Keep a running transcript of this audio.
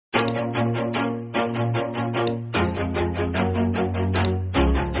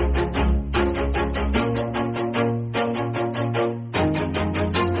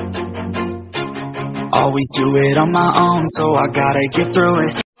Always do it on my own, so I gotta get through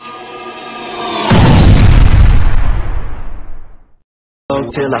it.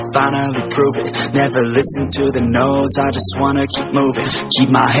 Till I finally prove it. Never listen to the no's, I just wanna keep moving. Keep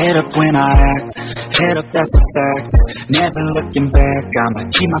my head up when I act, head up, that's a fact. Never looking back,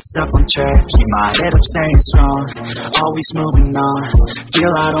 I'ma keep myself on track. Keep my head up, staying strong, always moving on.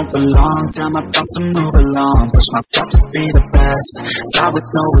 Feel I don't belong, tell my thoughts to move along. Push myself to be the best, fly with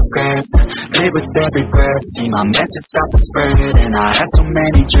no regrets. Live with every breath, see my message start to spread. And I had so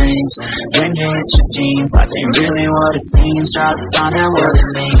many dreams, when you hit your teens, life ain't really what it seems. Try to find out what it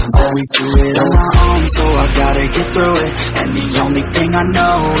means. Always do it on my own, so I gotta get through it. And the only thing I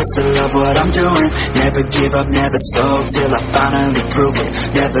know is to love what I'm doing. Never give up, never slow, till I finally prove it.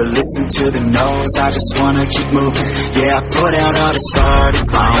 Never listen to the no's, I just wanna keep moving. Yeah, I put out all this art,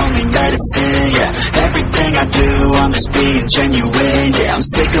 it's my only medicine. Yeah, everything I do, I'm just being genuine. Yeah, I'm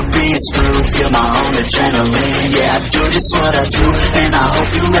sick of being screwed, feel my own adrenaline. Yeah, I do just what I do, and I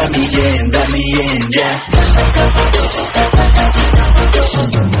hope you let me in, yeah.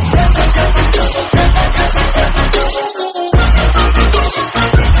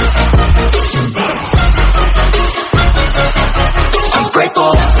 I'm grateful,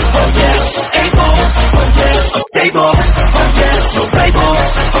 oh yeah, able, oh yeah, I'm stable, oh yeah, no label,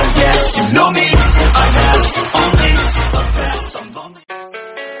 oh yeah, you know me, I have only a past, I'm lonely.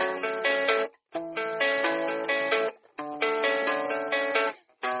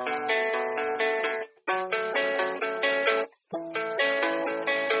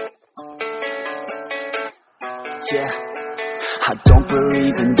 Yeah, I don't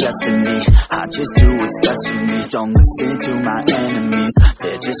believe in destiny, I just do what's best for me. Don't listen to my enemies,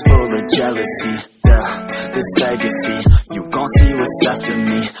 they're just full of jealousy. Yeah, this legacy, you gon' see what's left of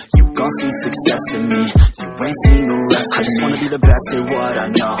me. You gon' see success in me, you ain't seen the rest. I just wanna be the best at what I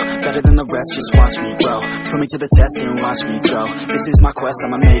know, better than the rest, just watch me grow. Put me to the test and watch me go. This is my quest,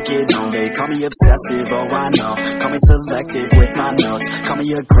 I'ma make it known. They call me obsessive, oh I know. Call me selective with my notes, call me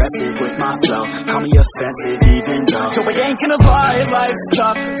aggressive with my flow. Call me offensive even though Joe, I ain't gonna lie, life's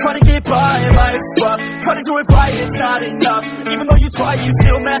tough. Try to get by, life's rough. Try to do it right, it's not enough. Even though you try, you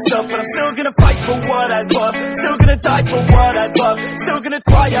still mess up. But I'm still gonna fight for what I love, still gonna die for what I love. Still gonna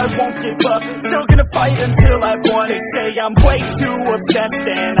try, I won't give up. Still gonna fight until I've won. They say I'm way too obsessed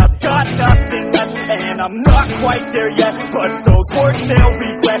and I've got nothing left. And I'm not quite there yet, but those words they'll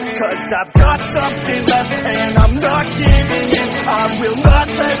regret. Cause I've got something left and I'm not giving in. I will not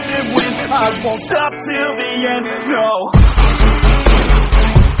let them win, I won't stop till the end, no.